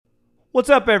What's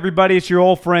up, everybody? It's your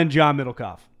old friend, John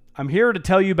Middlecoff. I'm here to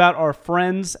tell you about our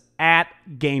friends at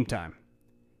Game Time.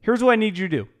 Here's what I need you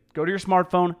to do. Go to your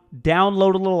smartphone,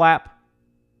 download a little app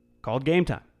called Game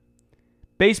Time.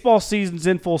 Baseball season's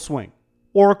in full swing.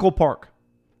 Oracle Park.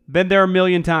 Been there a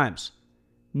million times.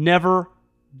 Never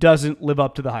doesn't live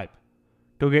up to the hype.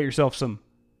 Go get yourself some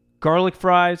garlic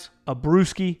fries, a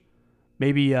brewski,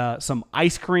 maybe some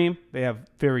ice cream. They have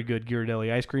very good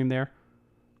Ghirardelli ice cream there.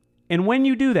 And when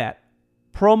you do that,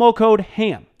 promo code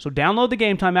HAM. So download the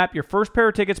Game Time app. Your first pair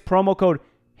of tickets, promo code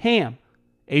HAM,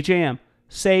 H-A-M,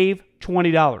 save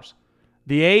 $20.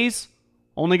 The A's,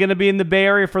 only going to be in the Bay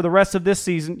Area for the rest of this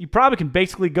season. You probably can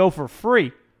basically go for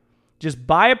free. Just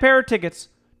buy a pair of tickets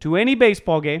to any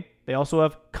baseball game. They also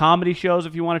have comedy shows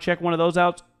if you want to check one of those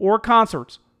out, or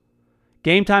concerts.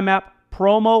 Game Time app,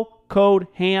 promo code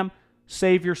HAM,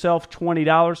 save yourself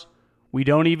 $20. We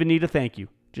don't even need a thank you.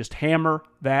 Just hammer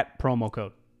that promo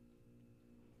code.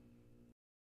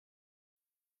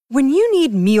 When you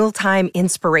need mealtime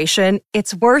inspiration,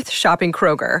 it's worth shopping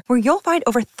Kroger, where you'll find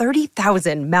over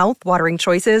 30,000 mouth-watering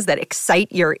choices that excite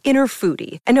your inner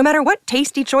foodie. And no matter what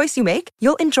tasty choice you make,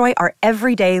 you'll enjoy our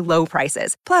everyday low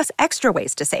prices, plus extra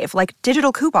ways to save, like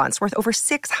digital coupons worth over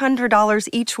 $600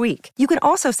 each week. You can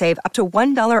also save up to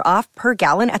 $1 off per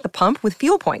gallon at the pump with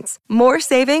fuel points. More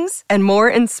savings and more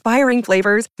inspiring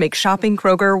flavors make shopping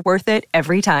Kroger worth it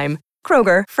every time.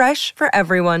 Kroger, fresh for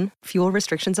everyone. Fuel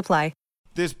restrictions apply.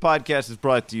 This podcast is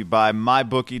brought to you by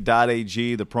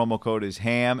MyBookie.ag. The promo code is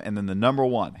HAM, and then the number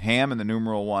one, HAM and the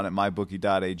numeral 1 at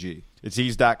MyBookie.ag. It's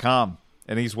ease.com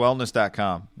and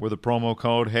easewellness.com where the promo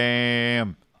code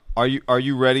HAM. Are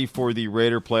you ready for the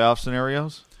Raider playoff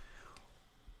scenarios?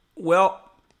 Well,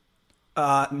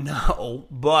 no,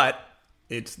 but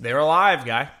they're alive,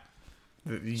 guy.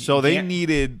 So they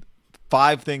needed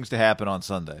 5 things to happen on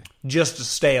Sunday. Just to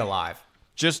stay alive.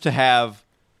 Just to have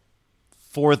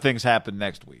 4 things happen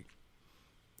next week.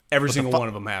 Every single one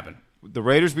of them happened. The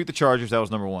Raiders beat the Chargers. That was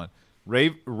number 1.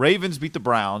 Ravens beat the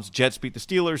Browns. Jets beat the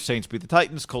Steelers. Saints beat the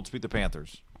Titans. Colts beat the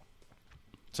Panthers.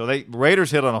 So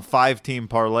Raiders hit on a 5-team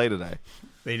parlay today.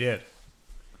 They did.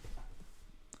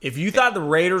 If you thought the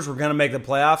Raiders were going to make the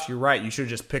playoffs, you're right. You should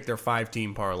have just picked their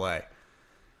 5-team parlay.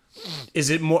 Is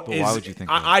it more? Why would you think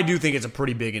that? I do think it's a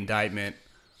pretty big indictment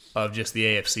of just the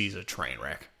AFC as a train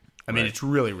wreck. I mean, It's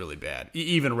really, really bad.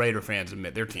 Even Raider fans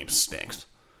admit their team stinks.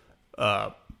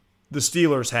 The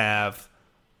Steelers have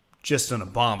just an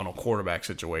abominable quarterback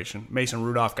situation. Mason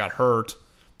Rudolph got hurt.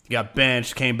 He got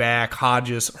benched, came back.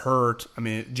 Hodges hurt. I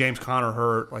mean, James Conner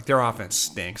hurt. Like, their offense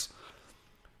stinks.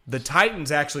 The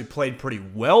Titans actually played pretty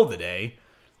well today,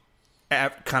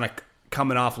 kind of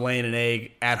coming off laying an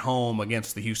egg at home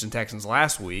against the Houston Texans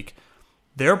last week.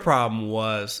 Their problem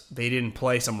was they didn't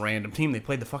play some random team. They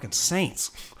played the fucking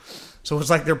Saints. So it's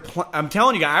like I'm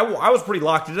telling you, I was pretty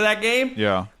locked into that game.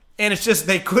 Yeah. And it's just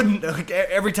they couldn't.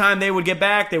 Every time they would get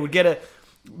back, they would get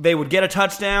a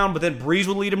touchdown, but then Breeze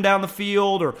would lead them down the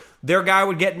field, or their guy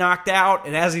would get knocked out,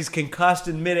 and as he's concussed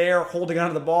in midair, holding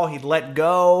onto the ball, he'd let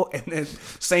go, and then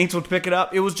Saints would pick it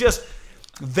up. It was just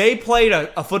they played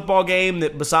a football game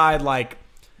that beside, like,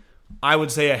 I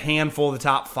would say a handful of the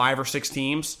top 5 or 6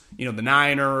 teams, you know, the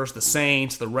Niners, the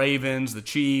Saints, the Ravens, the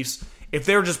Chiefs, if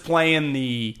they're just playing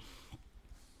the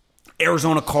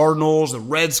Arizona Cardinals, the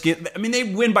Redskins, I mean, they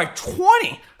win by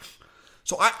 20.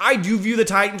 So I do view the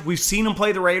Titans. We've seen them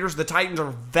play the Raiders. The Titans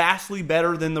are vastly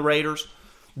better than the Raiders.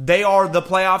 They are the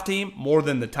playoff team more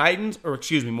than the Titans, or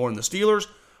excuse me, more than the Steelers.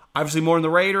 Obviously more than the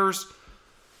Raiders.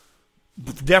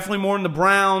 Definitely more than the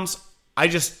Browns.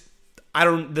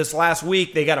 This last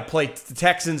week, they got to play the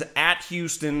Texans at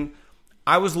Houston.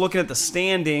 I was looking at the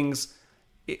standings.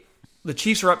 The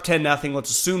Chiefs are up 10-0. Let's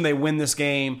assume they win this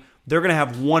game. They're going to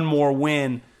have one more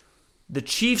win. The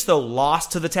Chiefs, though,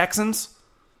 lost to the Texans.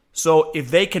 So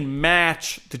if they can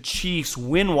match the Chiefs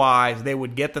win-wise, they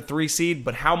would get the 3 seed.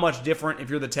 But how much different if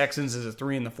you're the Texans as a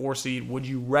 3 and the 4 seed? Would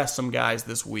you rest some guys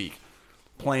this week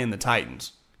playing the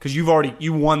Titans? Because you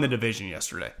won the division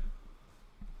yesterday.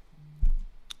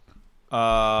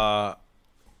 You're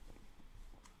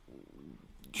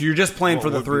just playing for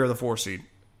the 3 or the 4 seed.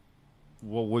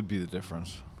 What would be the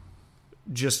difference?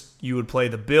 Just you would play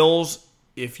the Bills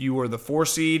if you were the 4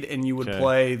 seed, and you would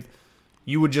play.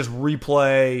 You would just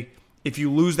replay. If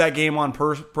you lose that game on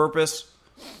purpose,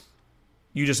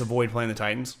 you just avoid playing the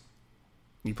Titans.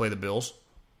 You play the Bills.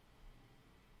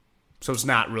 So it's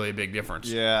not really a big difference.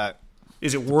 Yeah.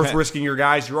 Is it worth risking your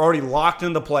guys? You're already locked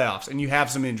in the playoffs, and you have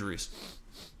some injuries.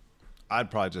 I'd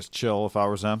probably just chill if I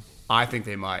was them. I think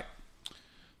they might.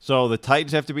 So the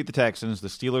Titans have to beat the Texans. The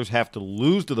Steelers have to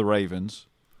lose to the Ravens,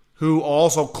 who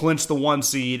also clinched the 1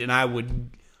 seed, and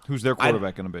Who's their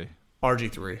quarterback going to be?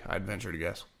 RG3, I'd venture to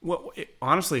guess. Well,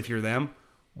 honestly, if you're them,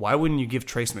 why wouldn't you give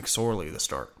Trace McSorley the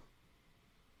start?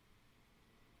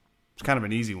 It's kind of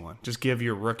an easy one. Just give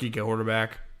your rookie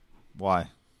quarterback. Why?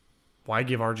 Why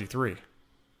give RG3?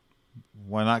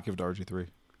 Why not give it to RG3?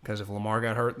 Because if Lamar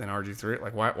got hurt, then RG3.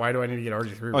 Like, why do I need to get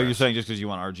RG3? Oh, you're saying just because you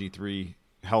want RG3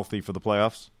 healthy for the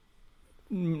playoffs?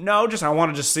 No, I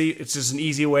want to just see. It's just an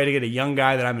easy way to get a young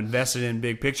guy that I'm invested in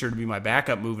big picture to be my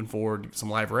backup moving forward, get some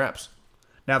live reps.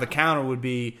 Now, the counter would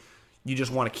be you just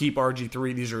want to keep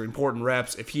RG3. These are important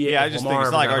reps. If I just think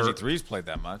it's not like RG3's played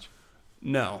that much.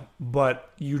 No,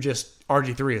 but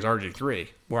RG3 is RG3,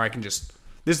 where I can just,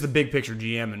 this is the big picture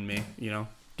GM in me,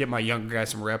 get my young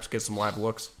guys some reps, get some live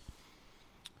looks.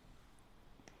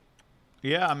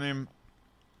 Yeah, I mean,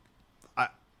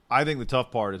 I think the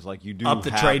tough part is like you do up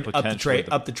the trade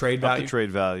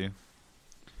value.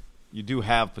 You do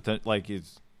have potential. Like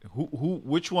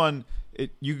which one?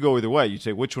 You could go either way. You'd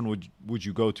say which one would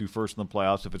you go to first in the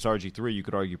playoffs? If it's RG3, you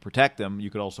could argue protect them. You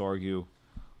could also argue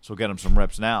so get him some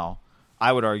reps now.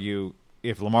 I would argue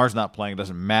if Lamar's not playing, it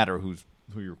doesn't matter who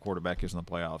your quarterback is in the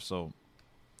playoffs. So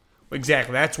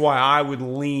exactly, that's why I would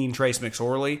lean Trace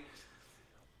McSorley.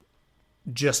 I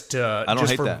don't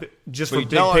hate that. Just for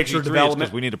big picture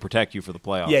development, we need to protect you for the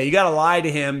playoffs. Yeah, you got to lie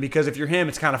to him because if you're him,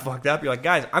 it's kind of fucked up. You're like,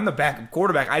 guys, I'm the backup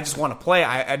quarterback. I just want to play.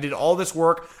 I did all this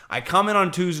work. I come in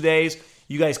on Tuesdays.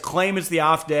 You guys claim it's the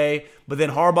off day, but then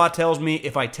Harbaugh tells me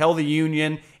if I tell the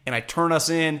union and I turn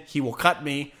us in, he will cut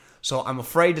me. So I'm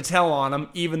afraid to tell on him,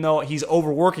 even though he's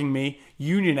overworking me,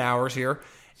 union hours here.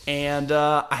 And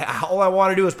all I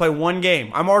want to do is play one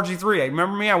game. I'm RG3.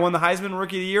 Remember me? I won the Heisman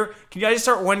Rookie of the Year. Can you guys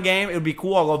start one game? It would be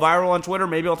cool. I'll go viral on Twitter.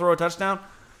 Maybe I'll throw a touchdown.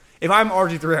 If I'm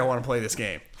RG3, I want to play this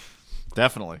game.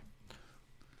 Definitely.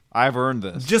 I've earned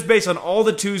this. Just based on all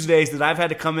the Tuesdays that I've had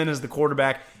to come in as the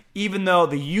quarterback, even though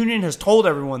the union has told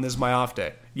everyone this is my off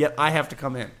day, yet I have to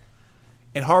come in.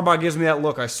 And Harbaugh gives me that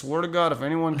look. I swear to God, if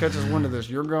anyone catches wind of this,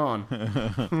 you're gone.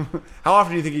 How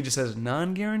often do you think he just says,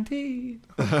 non-guaranteed?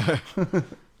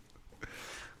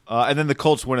 And then the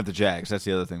Colts win at the Jags. That's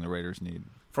the other thing the Raiders need.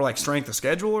 For like strength of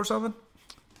schedule or something?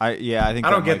 I think I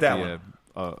don't get that one.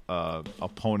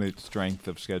 Opponent strength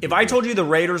of schedule. If I told you the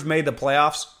Raiders made the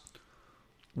playoffs,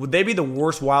 would they be the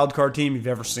worst wild card team you've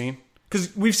ever seen?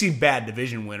 Because we've seen bad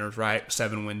division winners, right?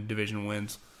 7-win division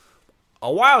wins. A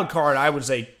wild card, I would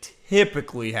say,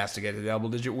 typically has to get to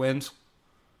double-digit wins.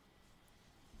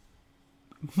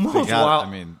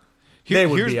 They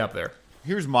would be up there.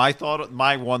 Here's my thought.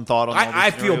 My one thought on. I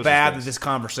feel bad that this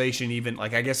conversation even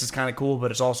I guess it's kind of cool,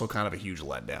 but it's also kind of a huge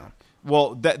letdown.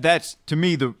 Well, that's to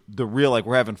me the real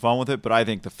we're having fun with it, but I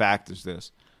think the fact is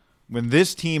this: when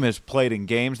this team has played in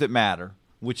games that matter,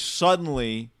 which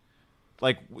suddenly,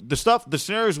 the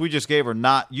scenarios we just gave are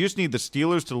not. You just need the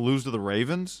Steelers to lose to the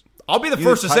Ravens. I'll be the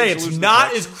first to say it's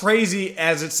not as crazy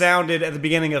as it sounded at the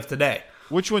beginning of today.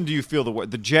 Which one do you feel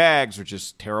the Jags are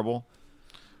just terrible,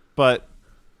 but.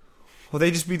 Well, they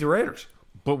just beat the Raiders.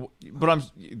 So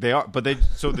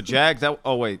the Jags.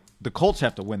 The Colts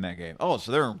have to win that game. Oh,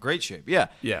 so they're in great shape. Yeah.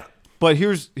 Yeah. But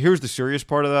here's the serious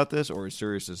part about this, or as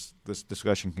serious as this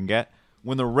discussion can get.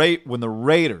 When the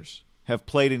Raiders have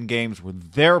played in games where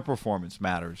their performance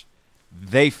matters,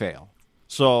 they fail.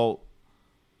 So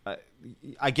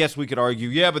I guess we could argue,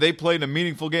 yeah, but they played in a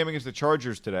meaningful game against the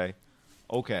Chargers today.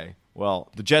 Okay. Well,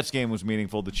 the Jets game was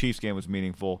meaningful. The Chiefs game was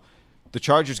meaningful. The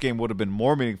Chargers game would have been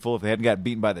more meaningful if they hadn't got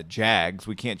beaten by the Jags.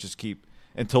 We can't just keep,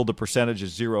 until the percentage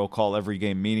is 0, call every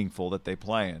game meaningful that they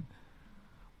play in.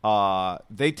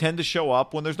 They tend to show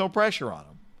up when there's no pressure on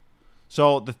them.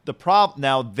 So the problem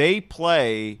now, they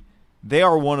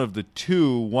are one of the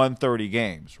 2 1:30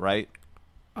 games, right?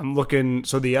 I'm looking.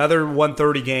 So the other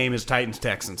 1:30 game is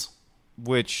Titans-Texans.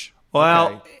 Which,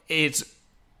 it's...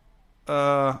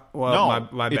 my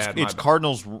bad. It's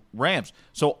Cardinals-Rams.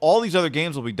 So all these other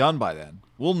games will be done by then.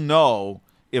 We'll know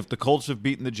if the Colts have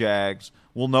beaten the Jags.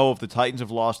 We'll know if the Titans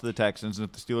have lost to the Texans and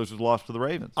if the Steelers have lost to the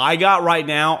Ravens. I got right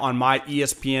now on my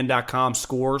ESPN.com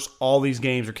scores, all these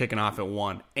games are kicking off at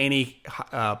 1. Any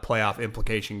playoff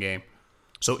implication game.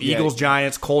 So Eagles,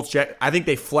 Giants, Colts, Jets. I think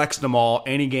they flexed them all.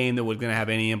 Any game that was going to have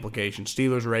any implication.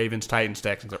 Steelers, Ravens, Titans,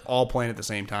 Texans. They're all playing at the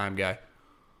same time, guy.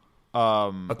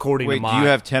 According to my... do you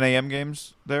have 10 a.m.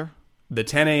 games there? The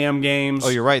 10 a.m. games... Oh,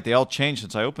 you're right. They all changed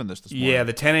since I opened this morning. Yeah,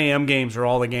 the 10 a.m. games are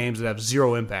all the games that have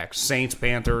 0 impact. Saints,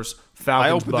 Panthers, Falcons, Bucks. I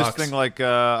opened this thing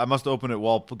I must have opened it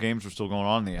while games were still going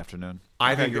on in the afternoon.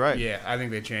 I think you're right. Yeah, I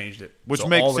think they changed it. Which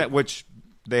makes sense,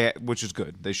 which is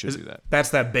good. They should do that.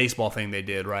 That's that baseball thing they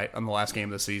did, right, on the last game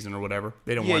of the season or whatever.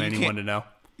 They don't want anyone to know.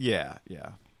 Yeah.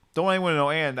 Don't want anyone to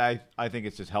know, and I think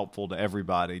it's just helpful to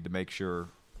everybody to make sure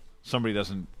somebody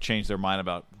doesn't change their mind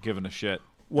about giving a shit.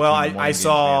 Well, between the morning I game and the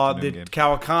saw afternoon that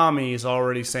game. Kawakami is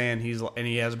already saying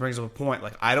brings up a point.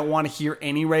 Like, I don't want to hear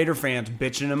any Raider fans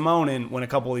bitching and moaning when a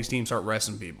couple of these teams start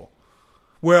resting people.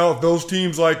 Well, if those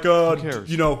teams cares?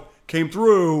 came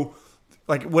through.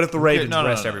 Like, what if the Ravens No,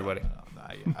 rest everybody? No,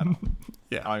 I don't.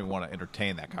 Yeah. I don't even want to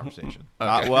entertain that conversation.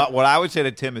 Okay. What I would say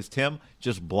to Tim is, Tim,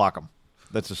 just block him.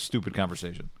 That's a stupid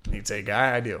conversation. He'd say,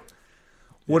 "Guy, I do."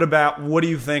 What do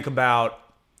you think about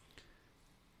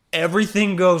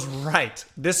everything goes right?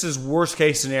 This is worst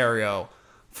case scenario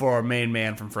for our main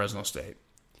man from Fresno State.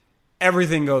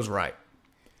 Everything goes right.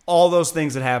 All those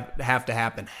things that have to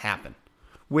happen.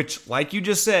 Which, like you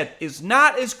just said, is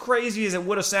not as crazy as it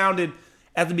would have sounded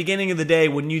at the beginning of the day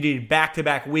when you did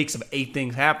back-to-back weeks of 8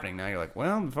 things happening. Now you're like,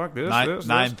 well, fuck this,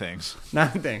 Nine things. 9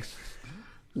 things.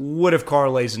 What if Carr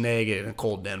lays an egg in a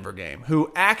cold Denver game? Who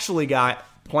actually got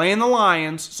playing the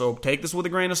Lions, so take this with a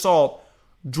grain of salt,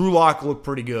 Drew Lock looked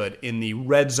pretty good in the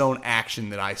red zone action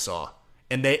that I saw.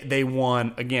 And they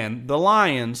won, again, the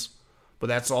Lions, but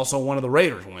that's also one of the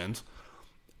Raiders' wins.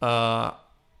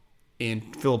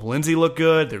 And Phillip Lindsay looked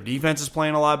good. Their defense is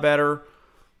playing a lot better.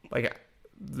 Like,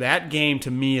 that game to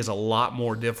me is a lot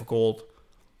more difficult.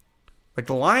 Like,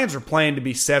 the Lions are playing to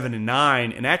be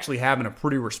 7-9 and actually having a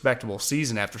pretty respectable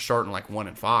season after starting like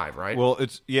 1-5, right? Well,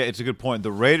 it's a good point.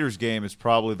 The Raiders game is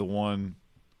probably the one.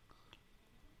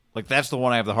 Like, that's the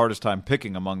one I have the hardest time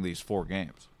picking among these 4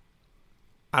 games.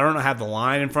 I don't have the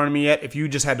line in front of me yet. If you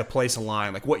just had to place a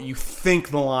line, like what you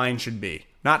think the line should be,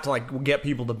 not to like get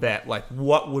people to bet, like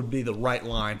what would be the right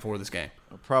line for this game?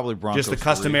 Probably Broncos. Just the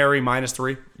customary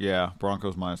 -3? Yeah,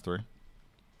 Broncos -3.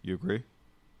 You agree?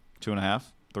 2.5,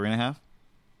 3.5.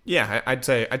 Yeah, I'd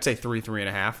say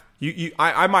 3.5.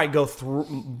 I might go through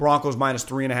Broncos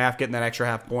 -3.5, getting that extra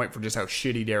half point for just how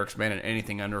shitty Derek's been at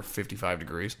anything under 55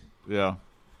 degrees. Yeah.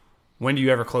 When do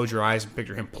you ever close your eyes and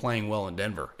picture him playing well in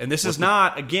Denver? And this is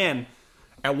not, again,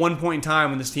 at one point in time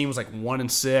when this team was like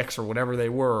 1-6 or whatever they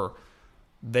were,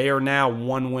 they are now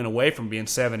 1 win away from being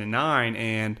 7-9,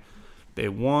 and they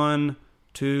 1,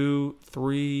 2,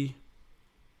 3,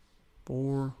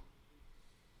 4,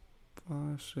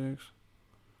 5, 6.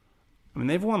 I mean,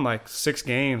 they've won like 6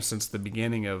 games since the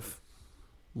beginning of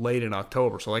late in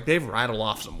October. So, like, they've rattled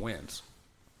off some wins.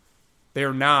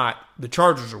 They're not, the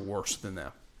Chargers are worse than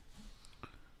them.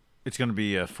 It's going to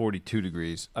be 42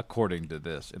 degrees, according to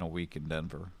this, in a week in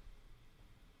Denver.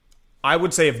 I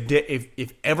would say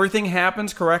if everything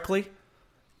happens correctly,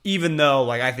 even though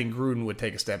like I think Gruden would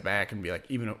take a step back and be like,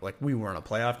 even like we weren't a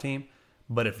playoff team,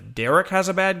 but if Derek has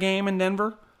a bad game in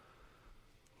Denver,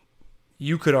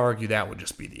 you could argue that would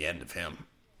just be the end of him.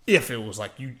 If it was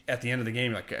like you at the end of the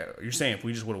game, like you're saying, if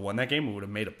we just would have won that game, we would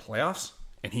have made a playoffs,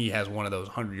 and he has one of those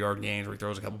 100-yard games where he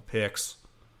throws a couple picks.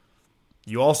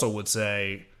 You also would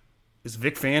say, is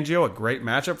Vic Fangio a great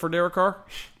matchup for Derek Carr?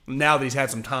 Now that he's had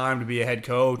some time to be a head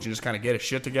coach and just kind of get his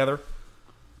shit together.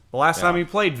 The last time he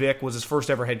played Vic was his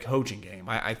first ever head coaching game.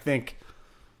 I think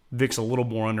Vic's a little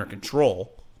more under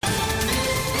control.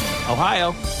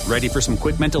 Ohio, ready for some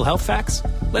quick mental health facts?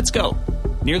 Let's go.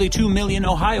 Nearly 2 million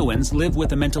Ohioans live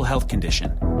with a mental health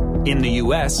condition. In the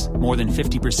U.S., more than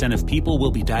 50% of people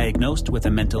will be diagnosed with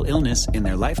a mental illness in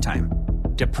their lifetime.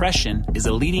 Depression is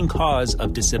a leading cause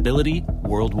of disability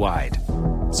worldwide.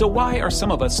 So why are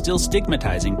some of us still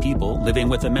stigmatizing people living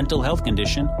with a mental health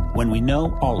condition when we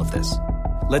know all of this?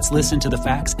 Let's listen to the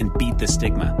facts and beat the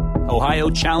stigma. Ohio,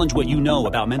 challenge what you know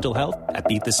about mental health at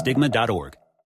beatthestigma.org.